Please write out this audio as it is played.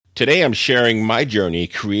Today I'm sharing my journey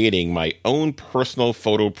creating my own personal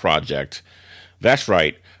photo project. That's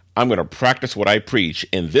right, I'm going to practice what I preach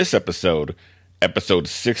in this episode, episode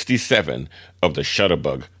 67 of the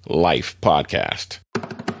Shutterbug Life Podcast.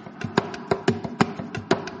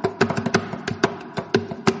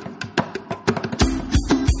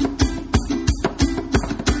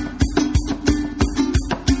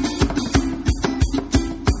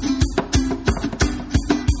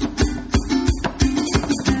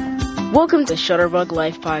 Welcome to Shutterbug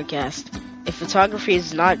Life Podcast. If photography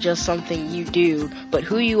is not just something you do, but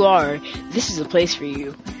who you are, this is a place for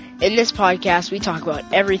you. In this podcast, we talk about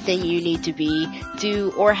everything you need to be,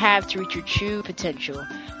 do, or have to reach your true potential.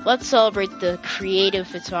 Let's celebrate the creative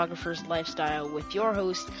photographer's lifestyle with your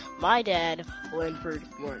host, my dad, Linford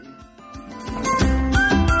Morton.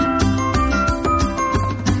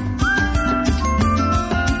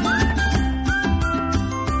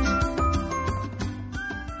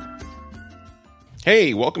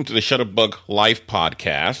 Hey, welcome to the Shutterbug Life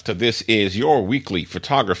Podcast. This is your weekly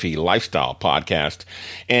photography lifestyle podcast,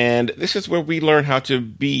 and this is where we learn how to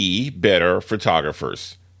be better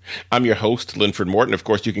photographers. I'm your host, Linford Morton. Of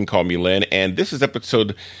course, you can call me Lynn, and this is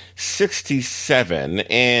episode 67,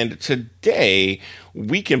 and today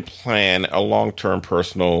we can plan a long-term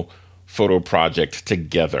personal photo project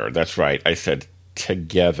together. That's right, I said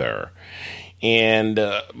together. And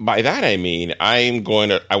by that, I mean, I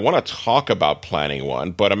want to talk about planning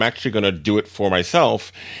one, but I'm actually going to do it for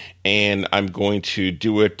myself. And I'm going to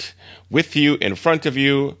do it with you, in front of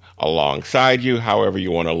you, alongside you, however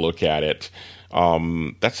you want to look at it.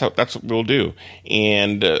 That's what we'll do.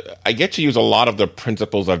 And I get to use a lot of the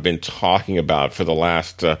principles I've been talking about for the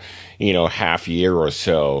last, half year or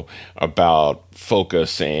so about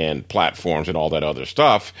focus and platforms and all that other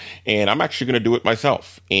stuff. And I'm actually going to do it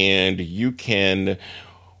myself. And you can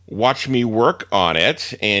watch me work on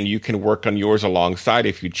it, and you can work on yours alongside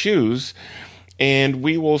if you choose. And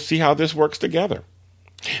we will see how this works together.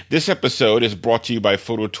 This episode is brought to you by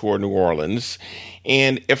Photo Tour New Orleans.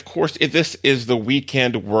 And of course, this is the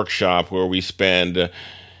weekend workshop where we spend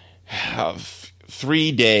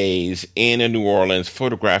 3 days in New Orleans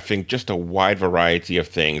photographing just a wide variety of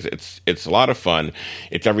things. It's a lot of fun.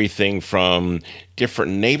 It's everything from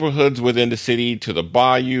different neighborhoods within the city to the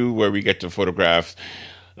bayou, where we get to photograph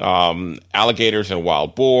alligators and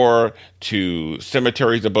wild boar, to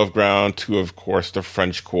cemeteries above ground, to, of course, the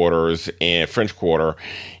French Quarter,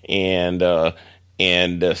 and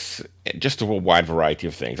just a wide variety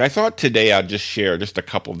of things. I thought today I'd just share just a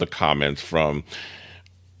couple of the comments from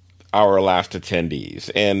our last attendees.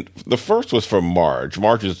 And the first was from Marge.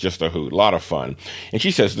 Marge is just a hoot, a lot of fun. And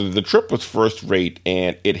she says, the trip was first rate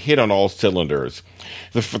and it hit on all cylinders.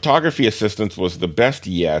 The photography assistance was the best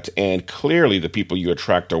yet, and clearly the people you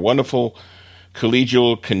attract are wonderful,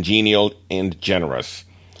 collegial, congenial, and generous.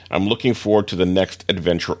 I'm looking forward to the next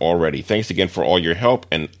adventure already. Thanks again for all your help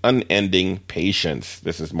and unending patience.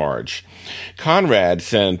 This is Marge. Conrad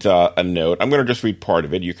sent a note. I'm going to just read part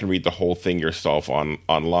of it. You can read the whole thing yourself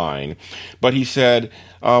online. But he said,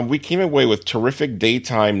 we came away with terrific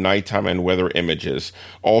daytime, nighttime, and weather images.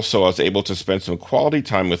 Also, I was able to spend some quality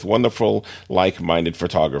time with wonderful, like-minded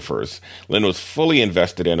photographers. Lynn was fully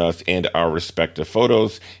invested in us and our respective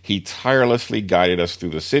photos. He tirelessly guided us through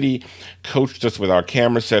the city, coached us with our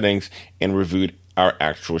camera settings, and reviewed our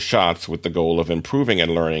actual shots with the goal of improving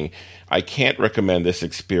and learning. I can't recommend this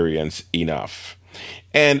experience enough.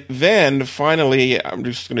 And then finally, I'm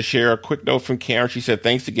just going to share a quick note from Karen. She said,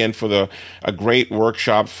 thanks again for a great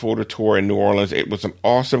workshop photo tour in New Orleans. It was an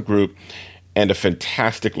awesome group and a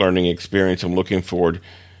fantastic learning experience. I'm looking forward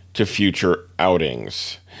to future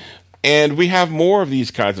outings. And we have more of these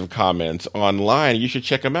kinds of comments online. You should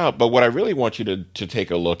check them out. But what I really want you to take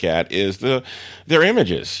a look at is their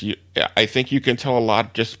images. I think you can tell a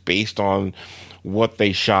lot just based on what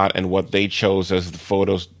they shot and what they chose as the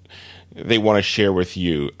photos they want to share with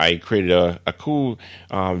you. I created a cool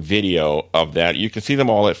video of that. You can see them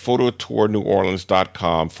all at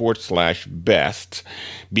phototourneworleans.com/best,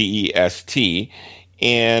 BEST.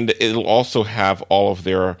 And it'll also have all of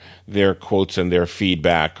their quotes and their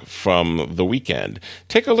feedback from the weekend.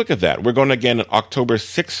 Take a look at that. We're going again on October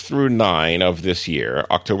 6th through 9 of this year,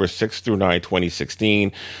 October 6th through 9,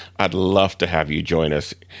 2016. I'd love to have you join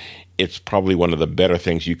us. It's probably one of the better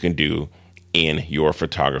things you can do in your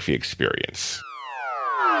photography experience.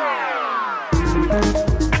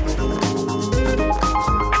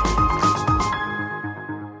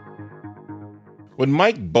 When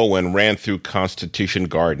Mike Bowen ran through Constitution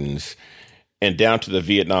Gardens and down to the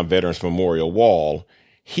Vietnam Veterans Memorial Wall,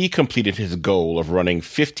 he completed his goal of running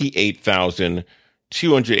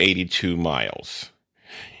 58,282 miles.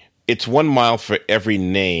 It's 1 mile for every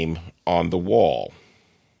name on the wall.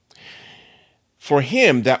 For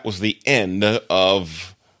him, that was the end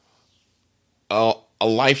of a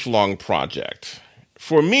lifelong project.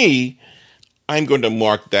 For me, I'm going to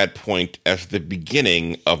mark that point as the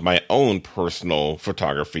beginning of my own personal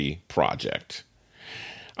photography project.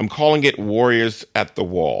 I'm calling it Warriors at the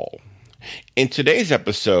Wall. In today's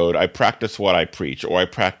episode, I practice what I preach, or I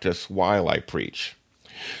practice while I preach.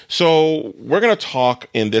 So we're going to talk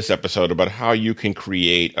in this episode about how you can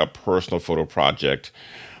create a personal photo project,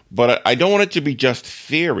 but I don't want it to be just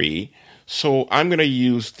theory, so I'm going to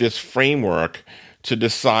use this framework to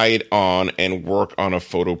decide on and work on a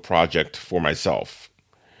photo project for myself.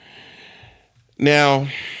 Now,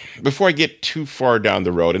 before I get too far down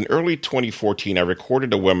the road, in early 2014, I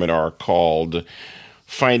recorded a webinar called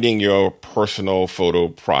Finding Your Personal Photo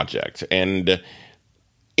Project. And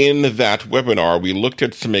in that webinar, we looked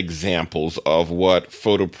at some examples of what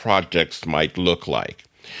photo projects might look like.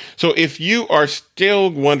 So if you are still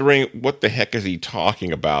wondering what the heck is he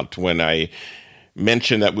talking about when I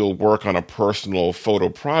mention that we'll work on a personal photo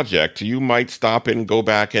project, you might stop and go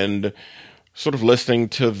back and sort of listening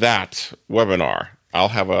to that webinar. I'll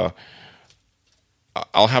have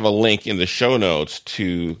a link in the show notes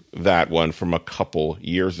to that one from a couple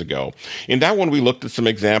years ago. In that one, we looked at some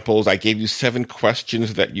examples. I gave you 7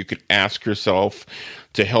 questions that you could ask yourself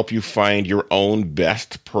to help you find your own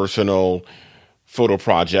best personal photo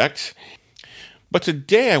project. But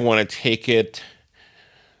today I want to take it,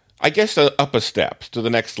 I guess, up a step to the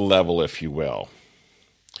next level, if you will.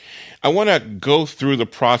 I want to go through the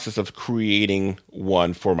process of creating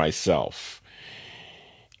one for myself.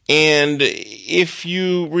 And if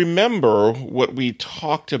you remember what we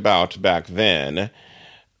talked about back then,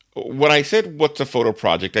 when I said what's a photo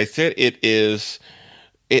project, I said it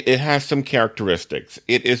has some characteristics.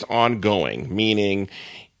 It is ongoing, meaning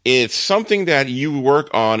it's something that you work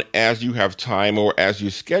on as you have time or as you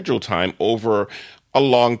schedule time over a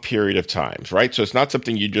long period of times, right? So it's not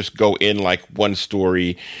something you just go in like one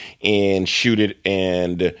story and shoot it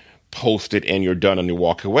and post it and you're done and you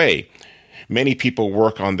walk away. Many people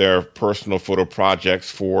work on their personal photo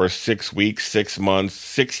projects for 6 weeks, 6 months,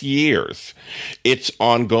 6 years. It's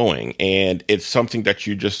ongoing, and it's something that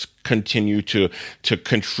you just continue to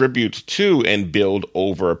contribute to and build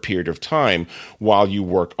over a period of time while you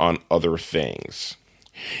work on other things.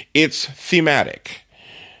 It's thematic,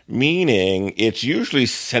 meaning it's usually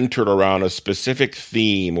centered around a specific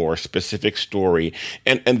theme or a specific story,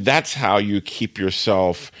 and that's how you keep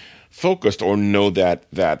yourself focused or know that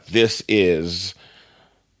this is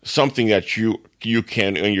something that you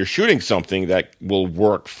can, and you're shooting something that will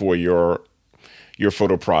work for your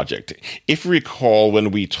photo project. If you recall, when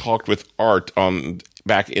we talked with Art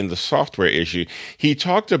back in the software issue, he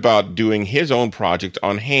talked about doing his own project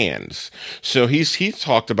on hands. So he's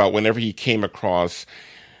talked about whenever he came across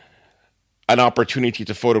an opportunity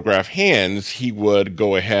to photograph hands, he would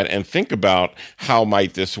go ahead and think about how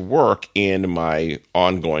might this work in my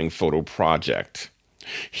ongoing photo project.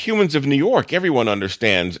 Humans of New York, everyone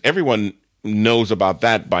understands, everyone knows about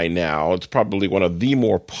that by now. It's probably one of the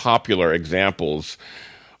more popular examples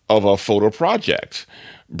of a photo project.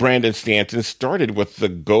 Brandon Stanton started with the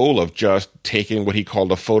goal of just taking what he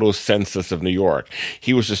called a photo census of New York.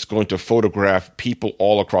 He was just going to photograph people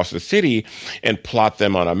all across the city and plot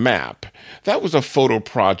them on a map. That was a photo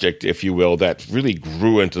project, if you will, that really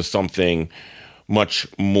grew into something much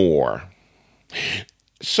more.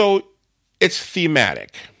 So it's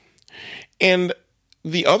thematic. And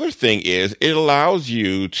the other thing is it allows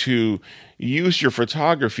you to use your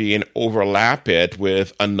photography and overlap it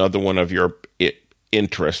with another one of your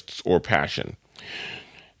interests or passion.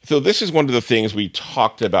 So this is one of the things we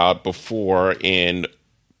talked about before in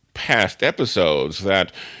past episodes,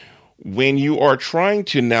 that when you are trying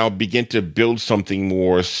to now begin to build something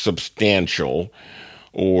more substantial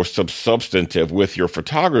or substantive with your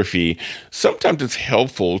photography, sometimes it's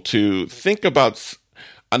helpful to think about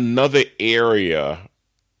another area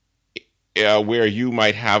where you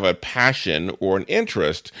might have a passion or an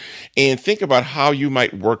interest, and think about how you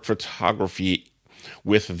might work photography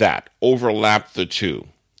with that, overlap the two.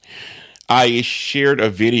 I shared a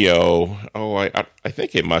video, I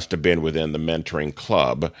think it must have been within the mentoring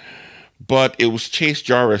club, but it was Chase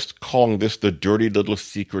Jarvis calling this the dirty little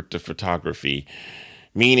secret to photography,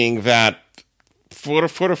 meaning that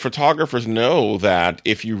photographers know that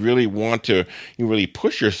if you really want to, you really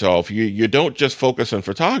push yourself, you don't just focus on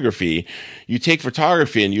photography, you take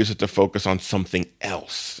photography and use it to focus on something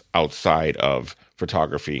else outside of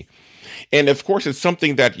photography. And of course, it's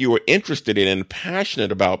something that you are interested in and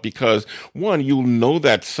passionate about because one, you'll know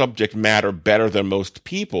that subject matter better than most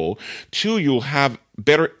people. Two, you'll have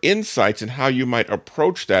better insights in how you might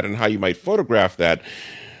approach that and how you might photograph that,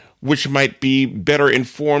 which might be better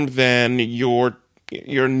informed than your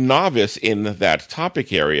novice in that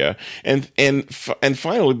topic area. And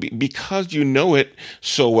finally, because you know it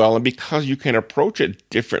so well and because you can approach it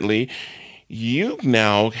differently, you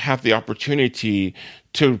now have the opportunity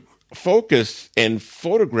to focus and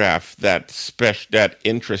photograph that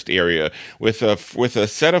interest area with a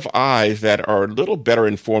set of eyes that are a little better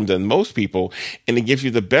informed than most people, and it gives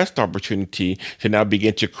you the best opportunity to now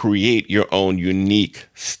begin to create your own unique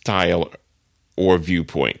style or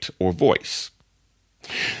viewpoint or voice.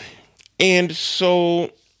 And so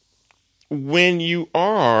when you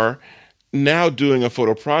are now doing a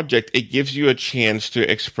photo project, it gives you a chance to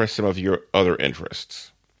express some of your other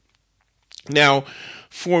interests. Now,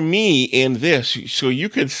 for me in this, so you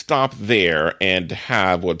can stop there and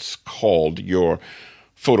have what's called your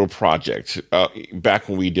photo project. Back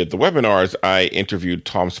when we did the webinars, I interviewed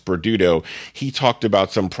Tom Sperduto. He talked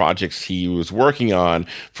about some projects he was working on.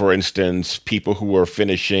 For instance, people who were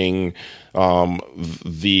finishing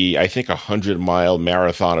I think 100-mile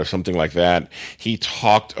marathon or something like that. He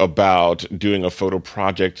talked about doing a photo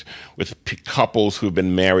project with couples who've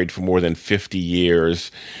been married for more than 50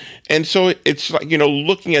 years. And so it's like,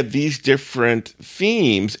 looking at these different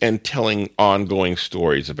themes and telling ongoing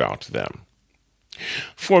stories about them.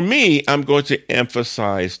 For me, I'm going to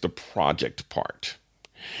emphasize the project part,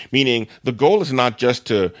 meaning the goal is not just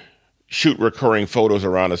to shoot recurring photos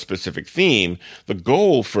around a specific theme. The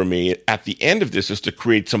goal for me at the end of this is to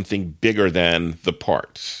create something bigger than the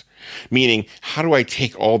parts, meaning how do I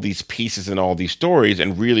take all these pieces and all these stories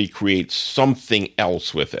and really create something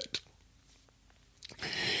else with it?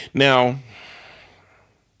 Now,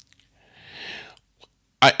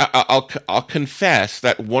 I'll confess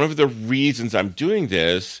that one of the reasons I'm doing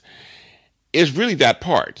this is really that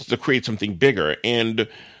part, to create something bigger. And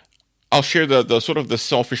I'll share the sort of the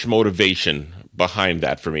selfish motivation behind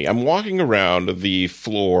that for me. I'm walking around the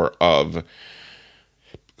floor of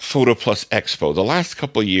Photo Plus Expo. The last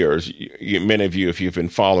couple of years, many of you, if you've been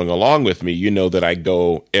following along with me, you know that I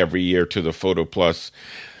go every year to the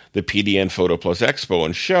PDN Photo Plus Expo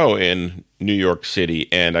and show in New York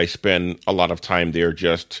City, and I spend a lot of time there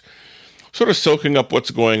just sort of soaking up what's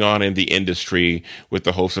going on in the industry with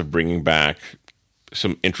the hopes of bringing back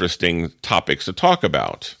some interesting topics to talk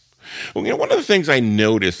about. Well, one of the things I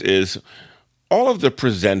notice is all of the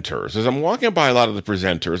presenters. As I'm walking by a lot of the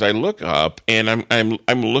presenters, I look up and I'm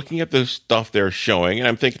looking at the stuff they're showing, and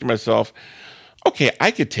I'm thinking to myself, okay, I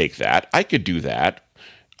could take that, I could do that.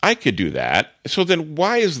 I could do that. So then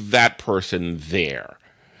why is that person there?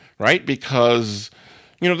 Right? Because,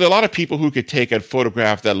 there are a lot of people who could take a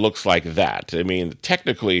photograph that looks like that. I mean,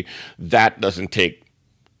 technically, that doesn't take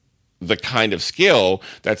the kind of skill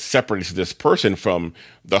that separates this person from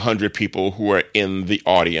the 100 people who are in the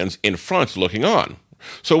audience in front looking on.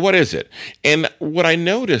 So what is it? And what I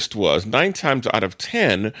noticed was 9 times out of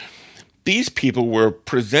 10, these people were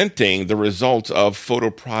presenting the results of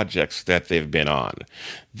photo projects that they've been on.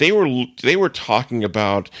 They were talking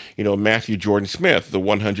about, Matthew Jordan Smith, the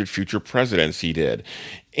 100 future presidents he did.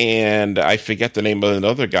 And I forget the name of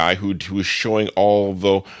another guy who was showing all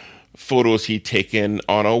the photos he'd taken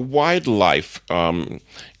on a wildlife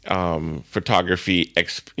photography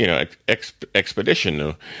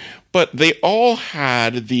expedition. But they all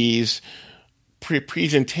had these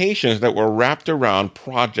presentations that were wrapped around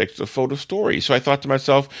projects of photo stories. So I thought to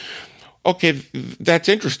myself, okay, that's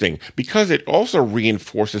interesting, because it also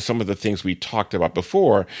reinforces some of the things we talked about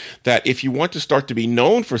before, that if you want to start to be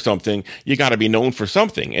known for something, you got to be known for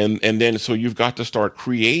something. And then so you've got to start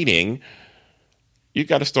creating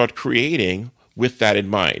with that in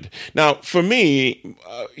mind. Now, for me,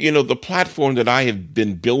 the platform that I have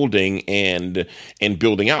been building and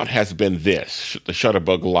building out has been this, the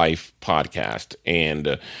Shutterbug Life podcast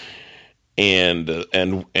and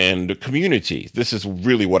community. This is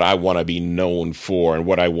really what I want to be known for, and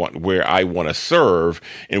where I want to serve,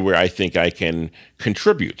 and where I think I can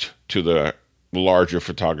contribute to the larger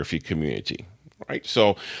photography community. Right.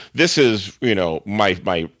 So this is,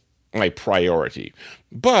 my priority.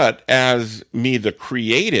 But as me, the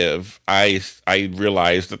creative, I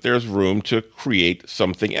realized that there's room to create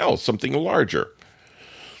something else, something larger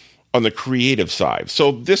on the creative side.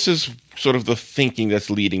 So this is sort of the thinking that's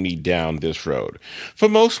leading me down this road. For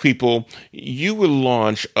most people, you will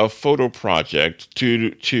launch a photo project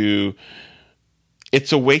to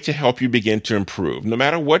it's a way to help you begin to improve. No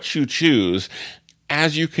matter what you choose,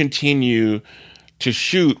 as you continue to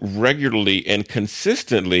shoot regularly and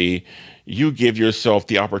consistently, you give yourself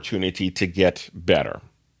the opportunity to get better.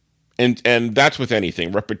 And that's with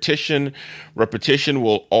anything. Repetition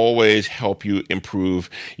will always help you improve.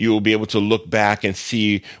 You will be able to look back and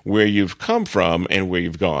see where you've come from and where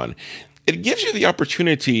you've gone. It gives you the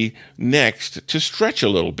opportunity next to stretch a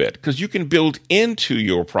little bit, because you can build into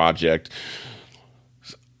your project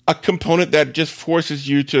a component that just forces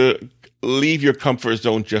you to leave your comfort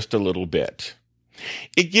zone just a little bit.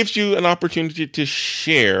 It gives you an opportunity to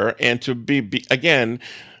share and to again,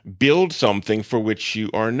 build something for which you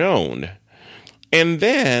are known. And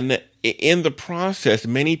then in the process,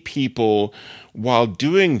 many people, while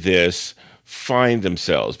doing this, find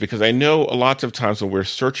themselves. Because I know a lot of times when we're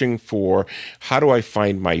searching for, how do I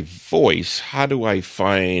find my voice? How do I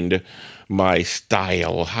find my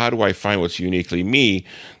style? How do I find what's uniquely me?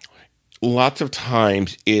 Lots of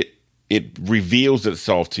times it reveals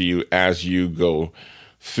itself to you as you go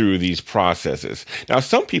through these processes. Now,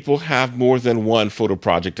 some people have more than one photo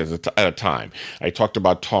project at a time. I talked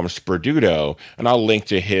about Tom Sperduto, and I'll link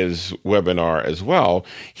to his webinar as well.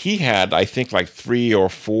 He had, I think, like 3 or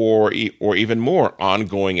 4 or even more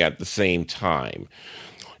ongoing at the same time.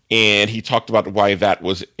 And he talked about why that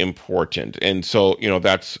was important. And so,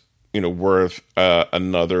 that's, worth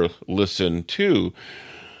another listen to.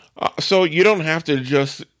 So you don't have to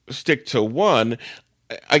just stick to one.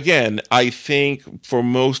 Again, I think for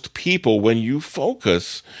most people, when you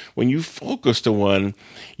focus to one,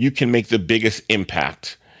 you can make the biggest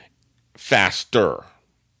impact faster.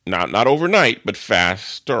 Not overnight, but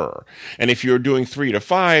faster. And if you're doing 3 to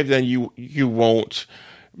 5, then you won't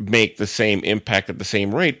make the same impact at the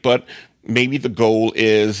same rate. But maybe the goal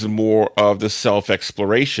is more of the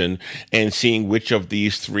self-exploration and seeing which of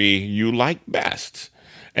these 3 you like best.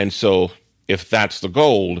 And so if that's the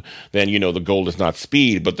goal, then the goal is not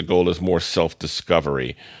speed, but the goal is more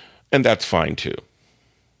self-discovery. And that's fine too.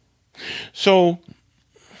 So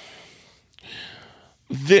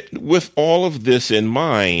with all of this in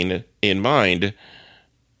mind,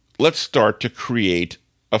 let's start to create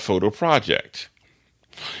a photo project.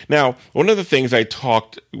 Now, one of the things I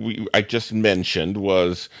just mentioned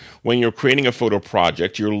was, when you're creating a photo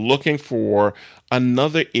project, you're looking for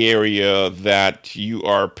another area that you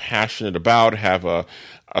are passionate about, have a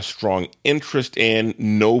strong interest in,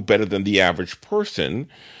 know better than the average person,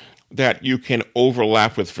 that you can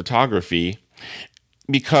overlap with photography.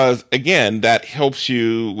 Because, again, that helps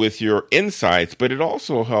you with your insights, but it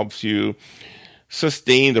also helps you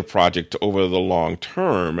sustain the project over the long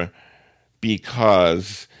term,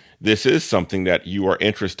 because this is something that you are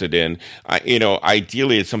interested in.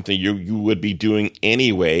 Ideally, it's something you would be doing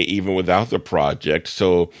anyway, even without the project.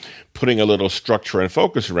 So putting a little structure and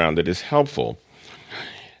focus around it is helpful.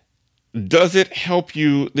 Does it help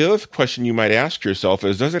you? The other question you might ask yourself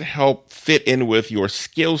is, does it help fit in with your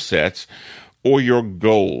skill sets or your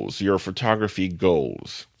goals, your photography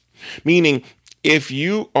goals? Meaning, if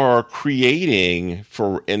you are creating,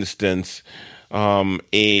 for instance,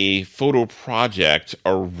 a photo project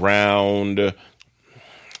around,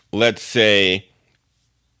 let's say,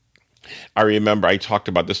 I remember I talked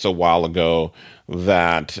about this a while ago,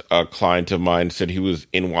 that a client of mine said he was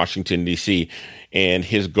in Washington, D.C., and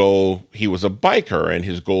his goal, he was a biker, and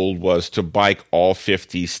his goal was to bike all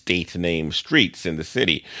 50 state-named streets in the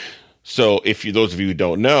city. So those of you who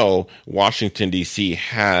don't know, Washington, D.C.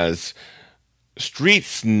 has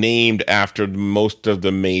streets named after most of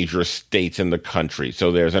the major states in the country. So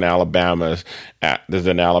there's an Alabama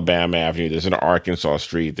Avenue, there's an Arkansas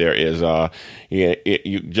Street, there is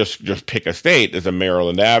you just pick a state. There's a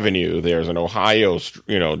Maryland Avenue, there's an Ohio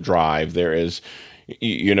Drive, there is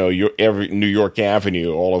every New York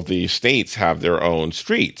Avenue. All of these states have their own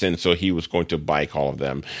streets, and so he was going to bike all of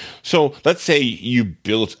them. So let's say you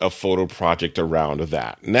built a photo project around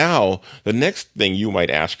that. Now, the next thing you might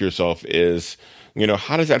ask yourself is,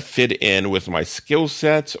 how does that fit in with my skill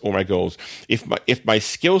sets or my goals? If my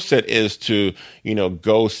skill set is to,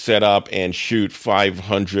 go set up and shoot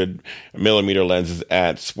 500 millimeter lenses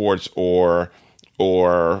at sports or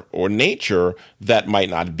nature, that might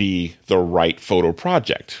not be the right photo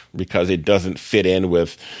project, because it doesn't fit in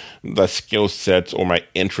with the skill sets or my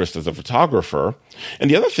interest as a photographer.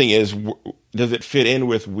 And the other thing is, does it fit in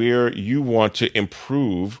with where you want to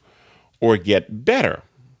improve or get better?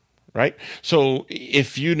 Right? So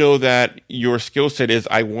if you know that your skill set is,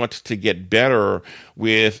 I want to get better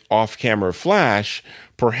with off-camera flash,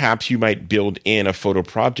 perhaps you might build in a photo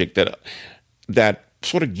project that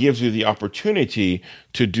sort of gives you the opportunity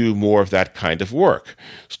to do more of that kind of work.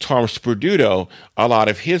 Tom Sperduto, a lot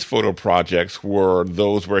of his photo projects were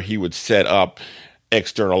those where he would set up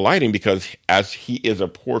external lighting because as he is a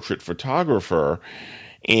portrait photographer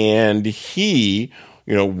and he,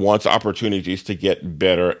 wants opportunities to get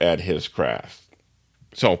better at his craft.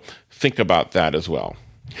 So think about that as well.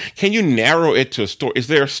 Can you narrow it to a story? Is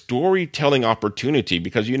there a storytelling opportunity?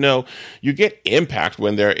 Because you get impact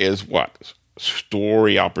when there is what?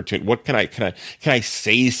 Story opportunity. What can I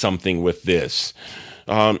say something with this?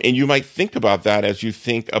 And you might think about that as you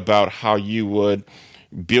think about how you would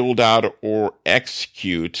build out or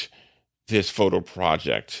execute this photo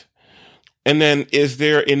project. And then is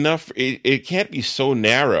there enough, it can't be so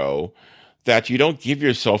narrow that you don't give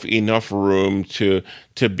yourself enough room to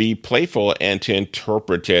be playful and to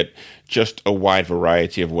interpret it just a wide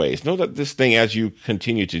variety of ways. Know that this thing, as you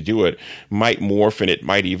continue to do it, might morph and it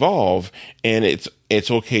might evolve, and it's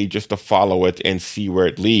okay just to follow it and see where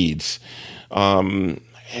it leads.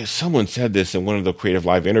 Someone said this in one of the Creative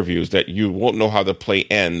Live interviews, that you won't know how the play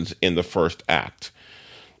ends in the first act.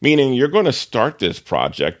 Meaning you're going to start this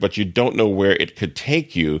project, but you don't know where it could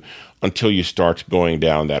take you until you start going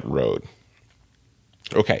down that road.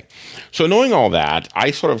 Okay, so knowing all that, I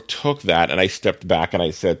sort of took that and I stepped back and I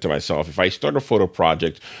said to myself, if I start a photo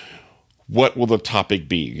project, what will the topic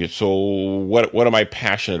be? So what am I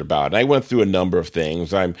passionate about? And I went through a number of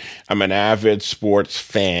things. I'm an avid sports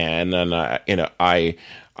fan, and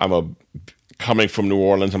coming from New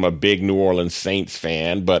Orleans, I'm a big New Orleans Saints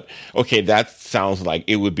fan, but okay, that sounds like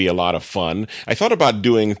it would be a lot of fun. I thought about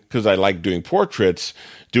because I like doing portraits,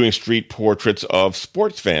 doing street portraits of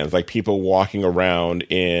sports fans, like people walking around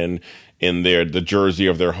in the jersey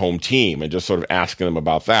of their home team and just sort of asking them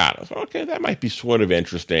about that. I thought, okay, that might be sort of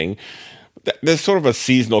interesting. There's sort of a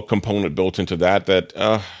seasonal component built into that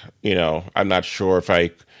I'm not sure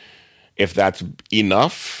if that's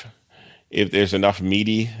enough, if there's enough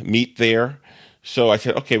meat there. So I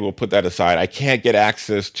said, okay, we'll put that aside. I can't get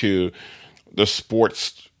access to the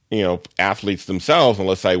sports, athletes themselves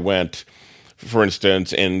unless I went, for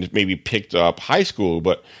instance, and maybe picked up high school.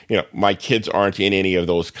 But, my kids aren't in any of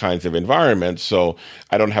those kinds of environments, so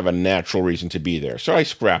I don't have a natural reason to be there. So I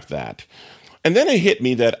scrapped that. And then it hit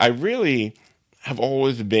me that I really have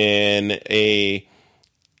always been a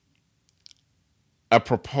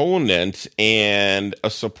proponent and a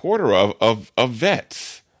supporter of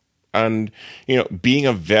vets. And, being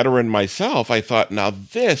a veteran myself, I thought, now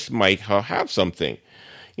this might have something.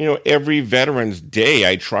 Every Veterans Day,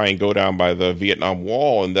 I try and go down by the Vietnam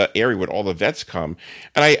Wall in the area where all the vets come.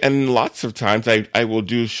 And lots of times I will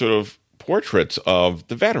do sort of portraits of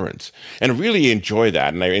the veterans and really enjoy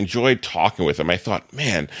that. And I enjoyed talking with them. I thought,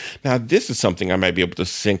 man, now this is something I might be able to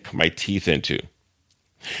sink my teeth into.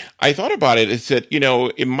 I thought about it and said,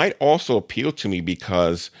 it might also appeal to me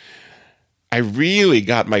because I really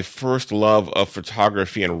got my first love of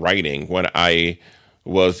photography and writing when I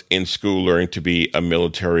was in school learning to be a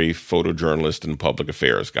military photojournalist and public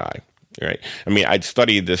affairs guy, right? I mean, I'd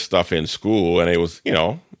studied this stuff in school and it was,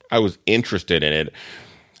 I was interested in it.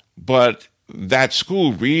 But that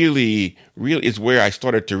school really is where I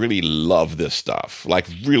started to really love this stuff, like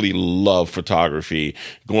really love photography,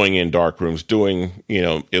 going in dark rooms, doing,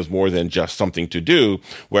 it was more than just something to do,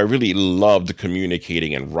 where I really loved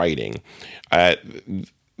communicating and writing.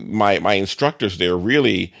 My instructors there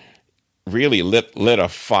really lit a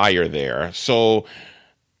fire there. So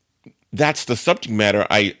that's the subject matter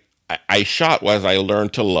I shot as I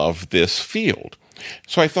learned to love this field.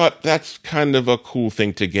 So I thought that's kind of a cool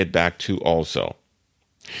thing to get back to also.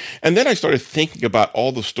 And then I started thinking about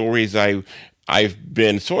all the stories I've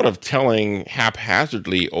been sort of telling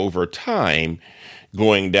haphazardly over time,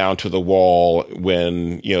 going down to the wall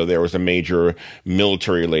when, there was a major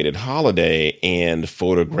military-related holiday and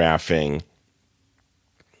photographing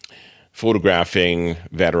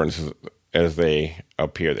veterans as they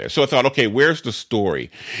appear there. So I thought, okay, where's the story?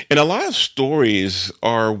 And a lot of stories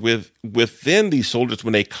are within these soldiers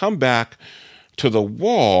when they come back to the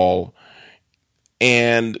wall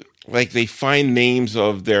and like they find names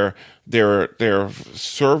of their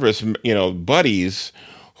service, buddies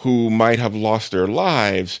who might have lost their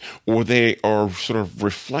lives, or they are sort of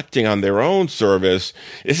reflecting on their own service.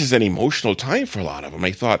 This is an emotional time for a lot of them.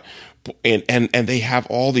 I thought, and they have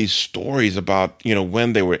all these stories about,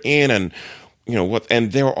 when they were in and,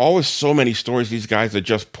 and there are always so many stories. These guys are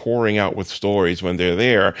just pouring out with stories when they're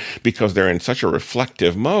there because they're in such a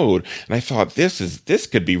reflective mode. And I thought this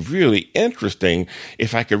could be really interesting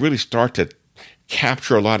if I could really start to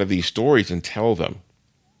capture a lot of these stories and tell them.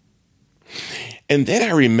 And then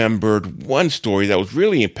I remembered one story that was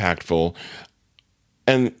really impactful.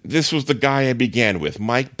 And this was the guy I began with,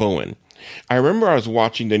 Mike Bowen. I remember I was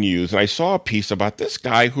watching the news and I saw a piece about this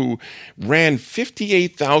guy who ran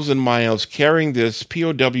 58,000 miles carrying this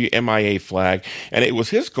POW MIA flag, and it was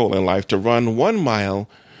his goal in life to run 1 mile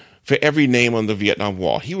for every name on the Vietnam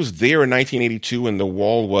Wall. He was there in 1982 when the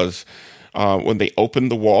wall was, when they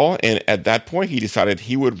opened the wall, and at that point he decided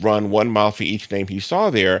he would run 1 mile for each name he saw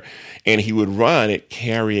there, and he would run it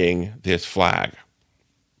carrying this flag.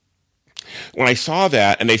 When I saw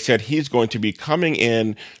that, and they said he's going to be coming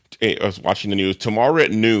in, I was watching the news, tomorrow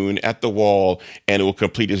at noon at the wall, and it will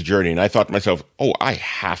complete his journey. And I thought to myself, oh, I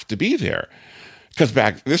have to be there. Because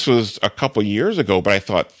this was a couple years ago, but I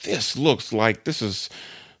thought, this looks like this is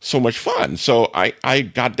so much fun. So I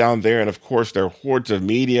got down there, and of course there are hordes of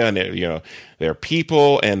media, and there are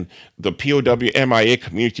people, and the POW MIA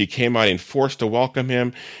community came out in force to welcome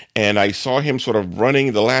him. And I saw him sort of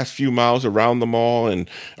running the last few miles around the mall and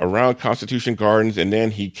around Constitution Gardens, and then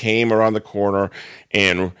he came around the corner,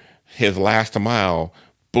 and his last mile,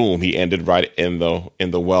 boom, he ended right in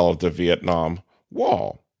the well of the Vietnam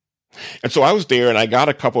Wall. And so I was there, and I got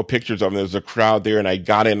a couple of pictures of him. There was a crowd there, and I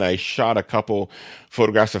got in, and I shot a couple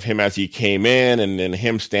photographs of him as he came in, and then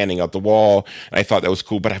him standing at the wall. And I thought that was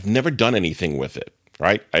cool, but I've never done anything with it,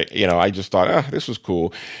 right? I just thought, this was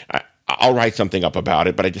cool. I'll write something up about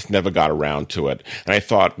it, but I just never got around to it. And I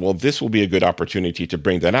thought, well, this will be a good opportunity to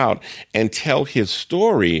bring that out and tell his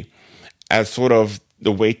story as sort of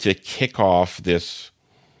the way to kick off this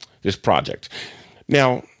project.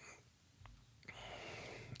 Now,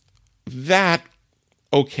 that,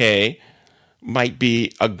 okay, might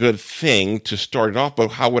be a good thing to start it off,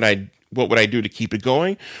 but what would I do to keep it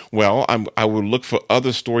going? Well, I would look for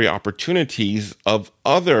other story opportunities of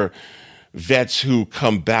other vets who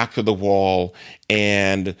come back to the wall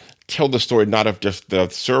and tell the story, not of just the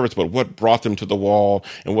service, but what brought them to the wall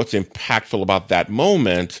and what's impactful about that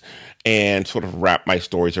moment, and sort of wrap my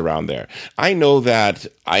stories around there. I know that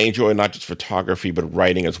I enjoy not just photography, but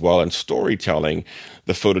writing as well, and storytelling.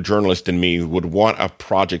 The photojournalist in me would want a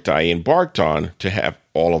project I embarked on to have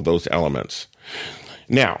all of those elements.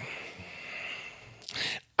 Now,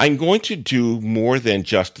 I'm going to do more than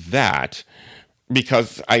just that,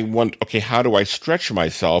 because I want, okay, how do I stretch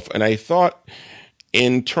myself? And I thought,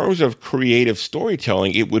 in terms of creative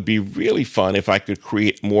storytelling, it would be really fun if I could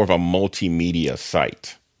create more of a multimedia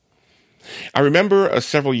site. I remember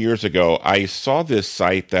several years ago, I saw this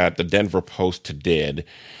site that the Denver Post did,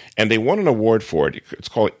 and they won an award for it. It's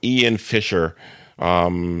called Ian Fisher,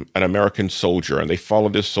 an American Soldier, and they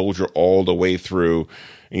followed this soldier all the way through,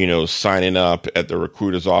 signing up at the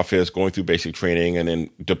recruiter's office, going through basic training, and then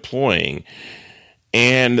deploying.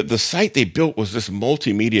 And the site they built was this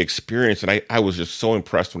multimedia experience, and I was just so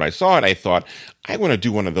impressed when I saw it. I thought, I want to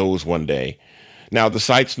do one of those one day. Now, the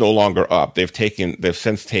site's no longer up. They've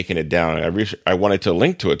since taken it down. I wanted to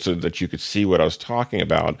link to it so that you could see what I was talking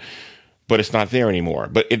about, but it's not there anymore.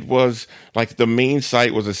 But it was like the main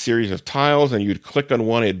site was a series of tiles, and you'd click on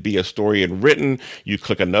one, it'd be a story had written. You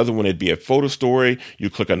click another one, it'd be a photo story. You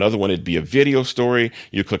click another one, it'd be a video story.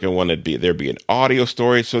 You click on one, there'd be an audio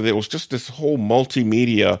story. So there was just this whole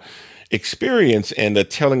multimedia experience and the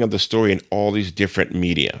telling of the story in all these different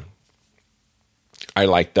media. I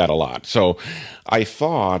liked that a lot. So I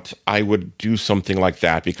thought I would do something like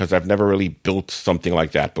that because I've never really built something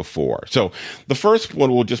like that before. So the first one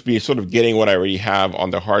will just be sort of getting what I already have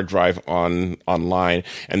on the hard drive online.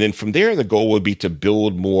 And then from there, the goal would be to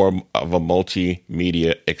build more of a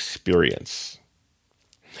multimedia experience.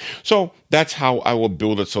 So that's how I will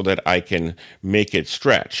build it so that I can make it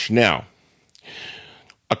stretch. Now,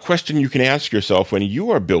 a question you can ask yourself when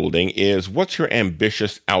you are building is, what's your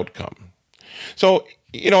ambitious outcome? So,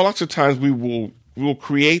 lots of times we will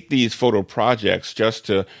create these photo projects just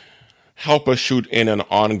to help us shoot in an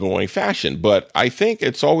ongoing fashion. But I think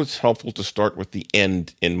it's always helpful to start with the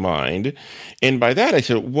end in mind. And by that, I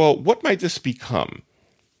said, well, what might this become?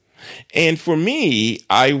 And for me,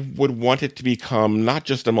 I would want it to become not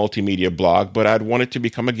just a multimedia blog, but I'd want it to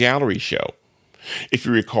become a gallery show. If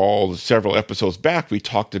you recall, several episodes back, we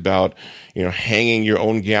talked about, hanging your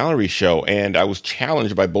own gallery show. And I was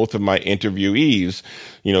challenged by both of my interviewees,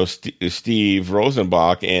 Steve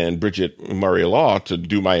Rosenbach and Bridget Murray Law, to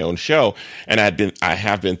do my own show. And I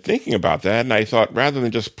have been thinking about that. And I thought, rather than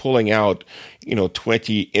just pulling out,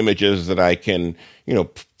 20 images that I can,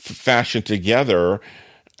 fashion together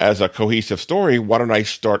as a cohesive story, why don't I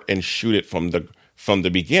start and shoot it from the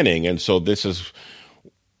beginning? And so this is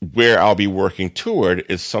where I'll be working toward,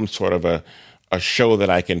 is some sort of a show that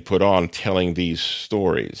I can put on telling these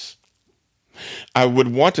stories. I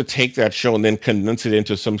would want to take that show and then condense it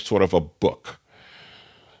into some sort of a book.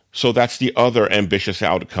 So that's the other ambitious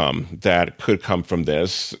outcome that could come from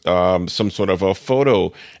this, some sort of a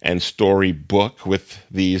photo and story book with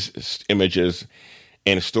these images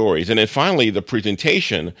and stories. And then finally, the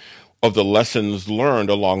presentation of the lessons learned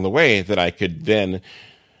along the way that I could then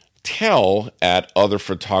tell at other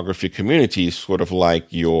photography communities, sort of like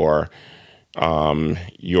your Photo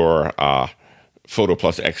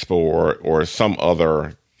Plus Expo or some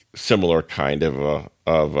other similar kind of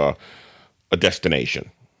a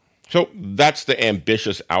destination. So that's the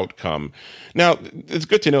ambitious outcome. Now, it's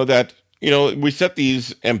good to know that, we set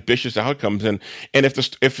these ambitious outcomes, and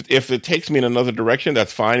if it takes me in another direction,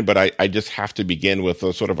 that's fine, but I just have to begin with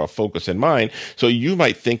a sort of a focus in mind. So you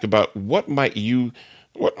might think about what might you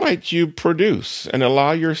produce, and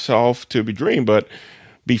allow yourself to be dream, but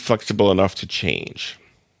be flexible enough to change.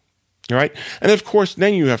 All right. And of course,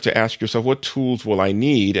 then you have to ask yourself, what tools will I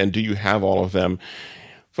need? And do you have all of them?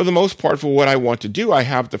 For the most part, for what I want to do, I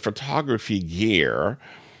have the photography gear,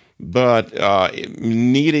 but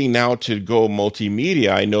needing now to go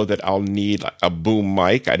multimedia, I know that I'll need a boom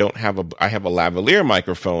mic. I have a lavalier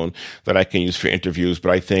microphone that I can use for interviews,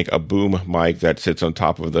 but I think a boom mic that sits on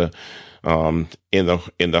top of the in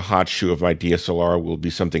the hot shoe of my DSLR will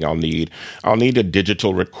be something I'll need. I'll need a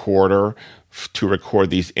digital recorder to record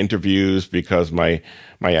these interviews because my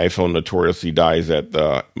iPhone notoriously dies at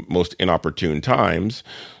the most inopportune times.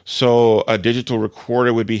 So a digital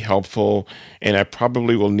recorder would be helpful, and I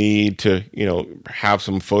probably will need to, have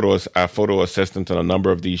some photo assistance on a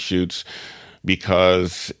number of these shoots,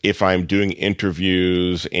 because if I'm doing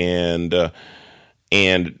interviews and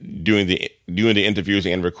doing the interviews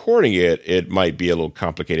and recording it might be a little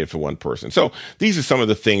complicated for one person. So these are some of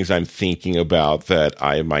the things I'm thinking about that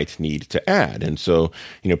I might need to add. And so,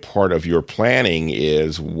 part of your planning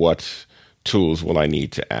is what tools will I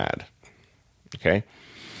need to add? Okay.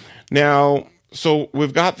 Now, so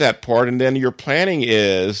we've got that part, and then your planning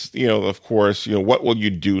is, of course, what will you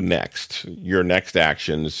do next? Your next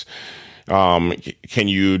actions. Can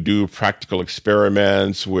you do practical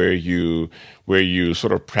experiments where you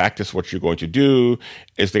sort of practice what you're going to do?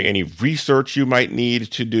 Is there any research you might need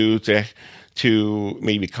to do to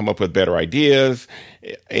maybe come up with better ideas?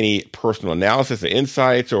 Any personal analysis or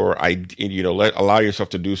insights, or allow yourself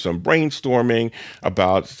to do some brainstorming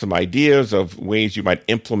about some ideas of ways you might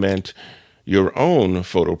implement your own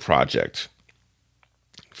photo project.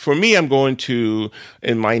 For me, in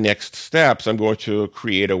my next steps, I'm going to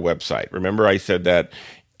create a website. Remember, I said that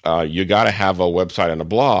you got to have a website and a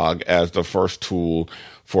blog as the first tool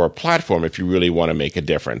for a platform if you really want to make a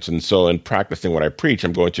difference. And so in practicing what I preach,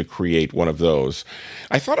 I'm going to create one of those.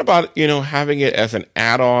 I thought about, having it as an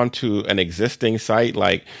add-on to an existing site,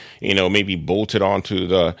 like, maybe bolted onto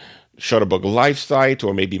the Shutterbug Life site,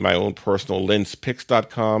 or maybe my own personal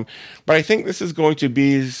lenspics.com. But I think this is going to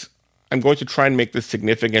be... I'm going to try and make this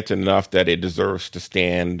significant enough that it deserves to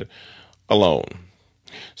stand alone.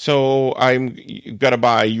 So I'm got to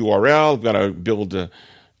buy a URL. I've got to build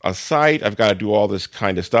a site. I've got to do all this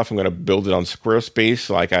kind of stuff. I'm going to build it on Squarespace,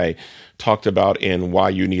 like I talked about in Why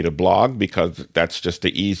You Need a Blog, because that's just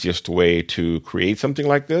the easiest way to create something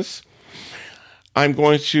like this. I'm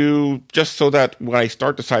going to, just so that when I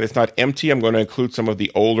start the site, it's not empty, I'm going to include some of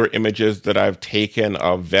the older images that I've taken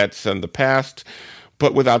of vets in the past,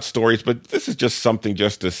 but without stories. But this is just something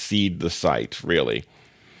just to seed the site, really.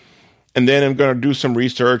 And then I'm going to do some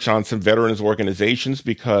research on some veterans organizations,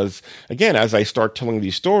 because, again, as I start telling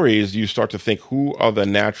these stories, you start to think, who are the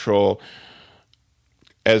natural,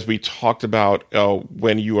 as we talked about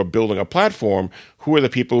when you are building a platform, who are the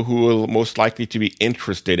people who are most likely to be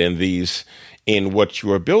interested in what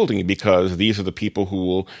you are building, because these are the people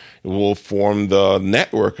who will form the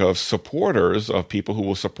network of supporters, of people who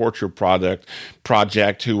will support your project,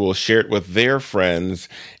 who will share it with their friends,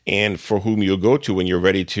 and for whom you'll go to when you're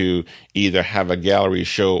ready to either have a gallery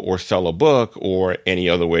show or sell a book, or any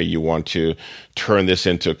other way you want to turn this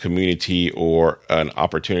into a community or an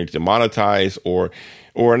opportunity to monetize, or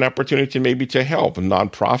an opportunity maybe to help, a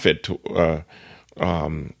nonprofit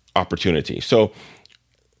opportunity. So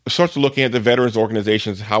start looking at the veterans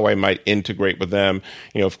organizations, how I might integrate with them.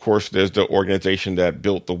 Of course, there's the organization that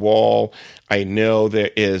built the wall. I know there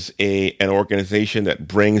is an organization that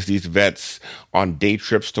brings these vets on day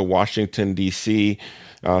trips to Washington, D.C.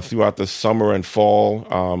 Throughout the summer and fall,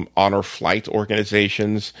 honor flight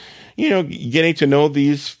organizations. Getting to know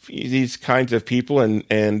these kinds of people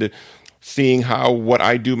and seeing how what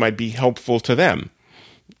I do might be helpful to them.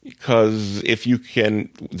 Because if you can,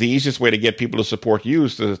 the easiest way to get people to support you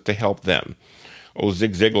is to help them.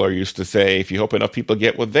 Zig Ziglar used to say, if you help enough people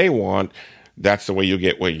get what they want, that's the way you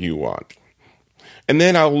get what you want. And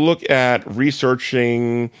then I'll look at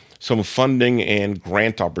researching some funding and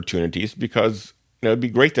grant opportunities because it'd be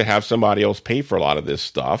great to have somebody else pay for a lot of this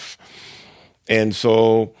stuff. And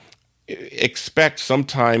so expect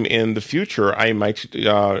sometime in the future, I might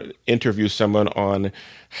interview someone on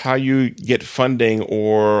how you get funding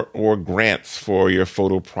or grants for your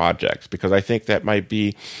photo projects, because I think that might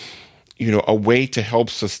be, a way to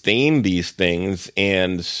help sustain these things,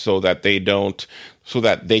 and so that they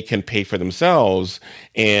can pay for themselves,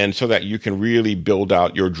 and so that you can really build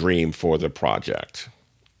out your dream for the project.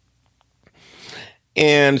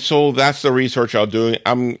 And so that's the research I'll do.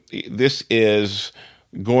 This is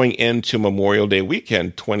going into Memorial Day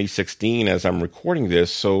weekend 2016 as I'm recording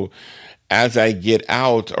this. So as I get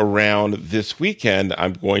out around this weekend,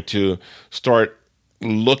 I'm going to start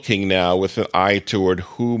looking now with an eye toward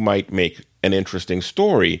who might make an interesting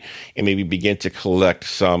story, and maybe begin to collect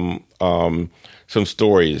some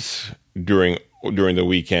stories during the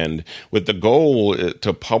weekend, with the goal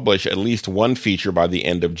to publish at least one feature by the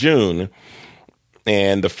end of June,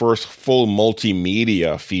 and the first full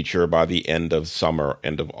multimedia feature by the end of summer,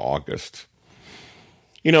 end of August.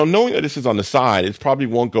 Knowing that this is on the side, it probably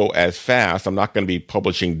won't go as fast. I'm not going to be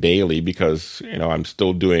publishing daily because, I'm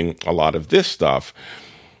still doing a lot of this stuff.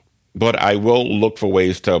 But I will look for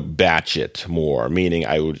ways to batch it more, meaning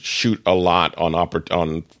I would shoot a lot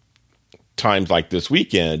on times like this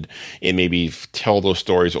weekend, and maybe tell those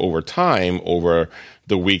stories over time, over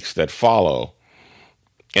the weeks that follow,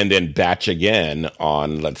 and then batch again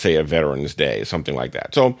on, let's say, a Veterans Day, something like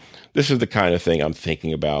that. So this is the kind of thing I'm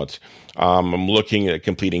thinking about. I'm looking at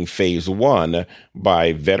completing phase 1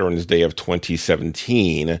 by Veterans Day of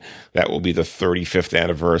 2017. That will be the 35th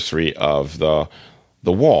anniversary of the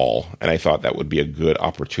wall, and I thought that would be a good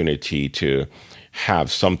opportunity to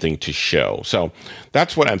have something to show. So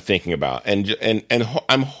that's what I'm thinking about, and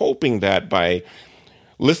I'm hoping that by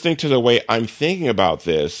listening to the way I'm thinking about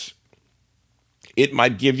this, it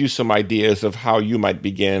might give you some ideas of how you might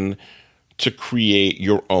begin to create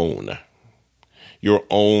your own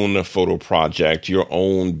photo project, your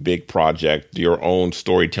own big project, your own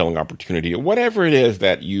storytelling opportunity, or whatever it is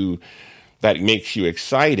that makes you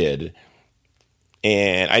excited.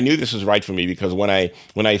 And I knew this was right for me because when I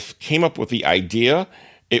came up with the idea,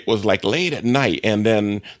 it was like late at night, and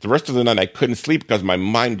then the rest of the night I couldn't sleep because my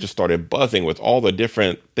mind just started buzzing with all the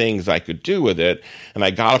different things I could do with it. And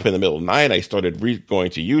I got up in the middle of the night, I started going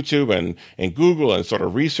to YouTube and Google and started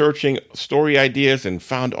researching story ideas, and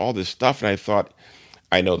found all this stuff. And I thought,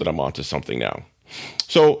 I know that I'm onto something now.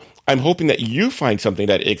 So I'm hoping that you find something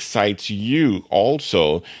that excites you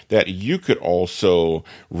also, that you could also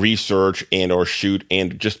research and or shoot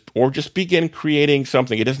and just begin creating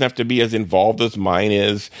something. It doesn't have to be as involved as mine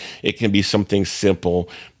is. It can be something simple,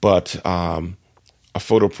 but a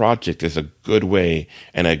photo project is a good way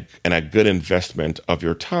and a good investment of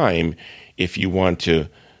your time if you want to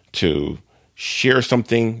share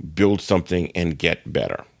something, build something, and get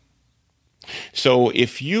better. So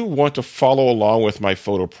if you want to follow along with my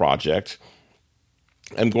photo project,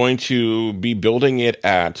 I'm going to be building it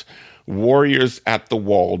at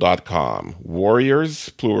warriorsatthewall.com. Warriors,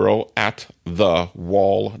 plural, at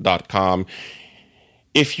thewall.com.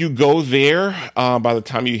 If you go there, by the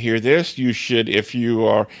time you hear this, you should, if you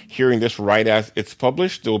are hearing this right as it's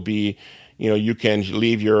published, there'll be, you can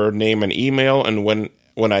leave your name and email, and when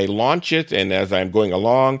I launch it and as I'm going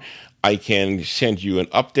along, I can send you an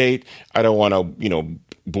update. I don't want to,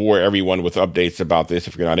 bore everyone with updates about this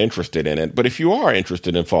if you're not interested in it. But if you are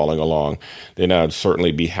interested in following along, then I'd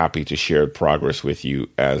certainly be happy to share progress with you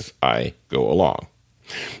as I go along.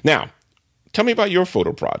 Now, tell me about your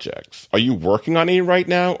photo projects. Are you working on any right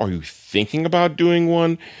now? Are you thinking about doing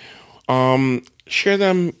one? Share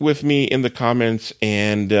them with me in the comments,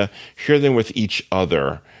 and share them with each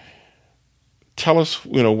other. Tell us,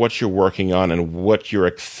 what you're working on and what you're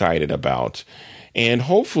excited about. And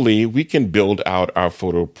hopefully we can build out our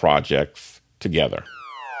photo projects together.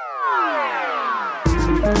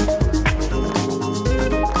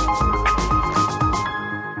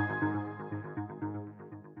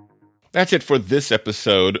 That's it for this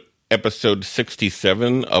episode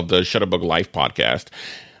 67 of the Shutterbug Life podcast.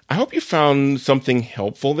 I hope you found something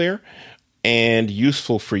helpful there and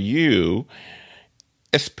useful for you,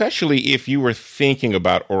 especially if you were thinking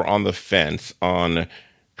about or on the fence on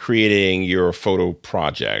creating your photo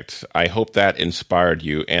project. I hope that inspired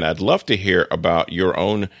you, and I'd love to hear about your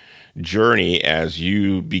own journey as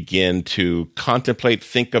you begin to contemplate,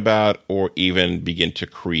 think about, or even begin to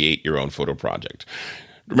create your own photo project.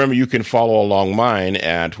 Remember, you can follow along mine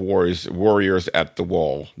at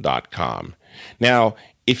warriorsatthewall.com. Now,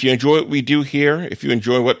 If you enjoy what we do here, if you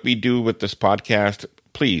enjoy what we do with this podcast,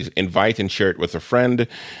 please invite and share it with a friend.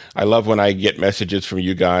 I love when I get messages from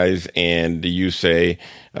you guys and you say,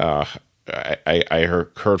 I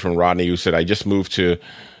heard from Rodney who said, I just moved to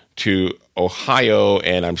Ohio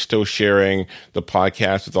and I'm still sharing the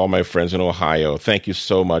podcast with all my friends in Ohio. Thank you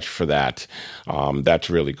so much for that. That's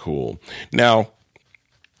really cool. Now,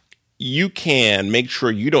 you can make sure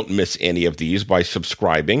you don't miss any of these by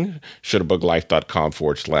subscribing,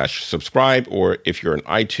 shutterbuglife.com/subscribe, or if you're in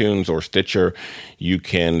iTunes or Stitcher, you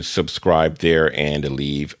can subscribe there and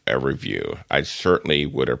leave a review. I certainly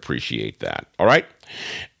would appreciate that. All right?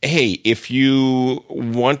 Hey, if you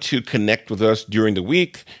want to connect with us during the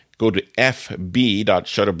week, go to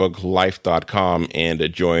fb.shutterbuglife.com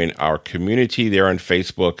and join our community there on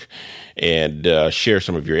Facebook and share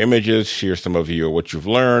some of your images, share some of what you've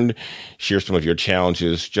learned, share some of your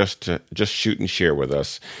challenges. Just shoot and share with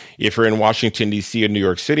us. If you're in Washington, D.C. or New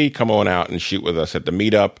York City, come on out and shoot with us at the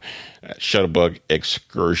meetup, Shutterbug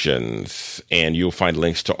Excursions. And you'll find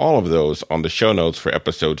links to all of those on the show notes for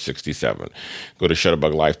episode 67. Go to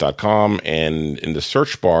shutterbuglife.com and in the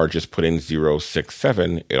search bar, just put in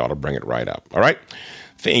 067. It ought to bring it right up. All right.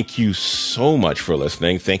 Thank you so much for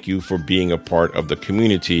listening. Thank you for being a part of the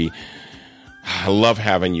community. I love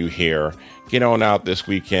having you here. Get on out this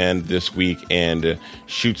week, and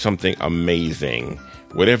shoot something amazing.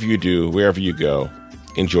 Whatever you do, wherever you go,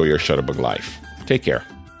 enjoy your Shutterbug life. Take care.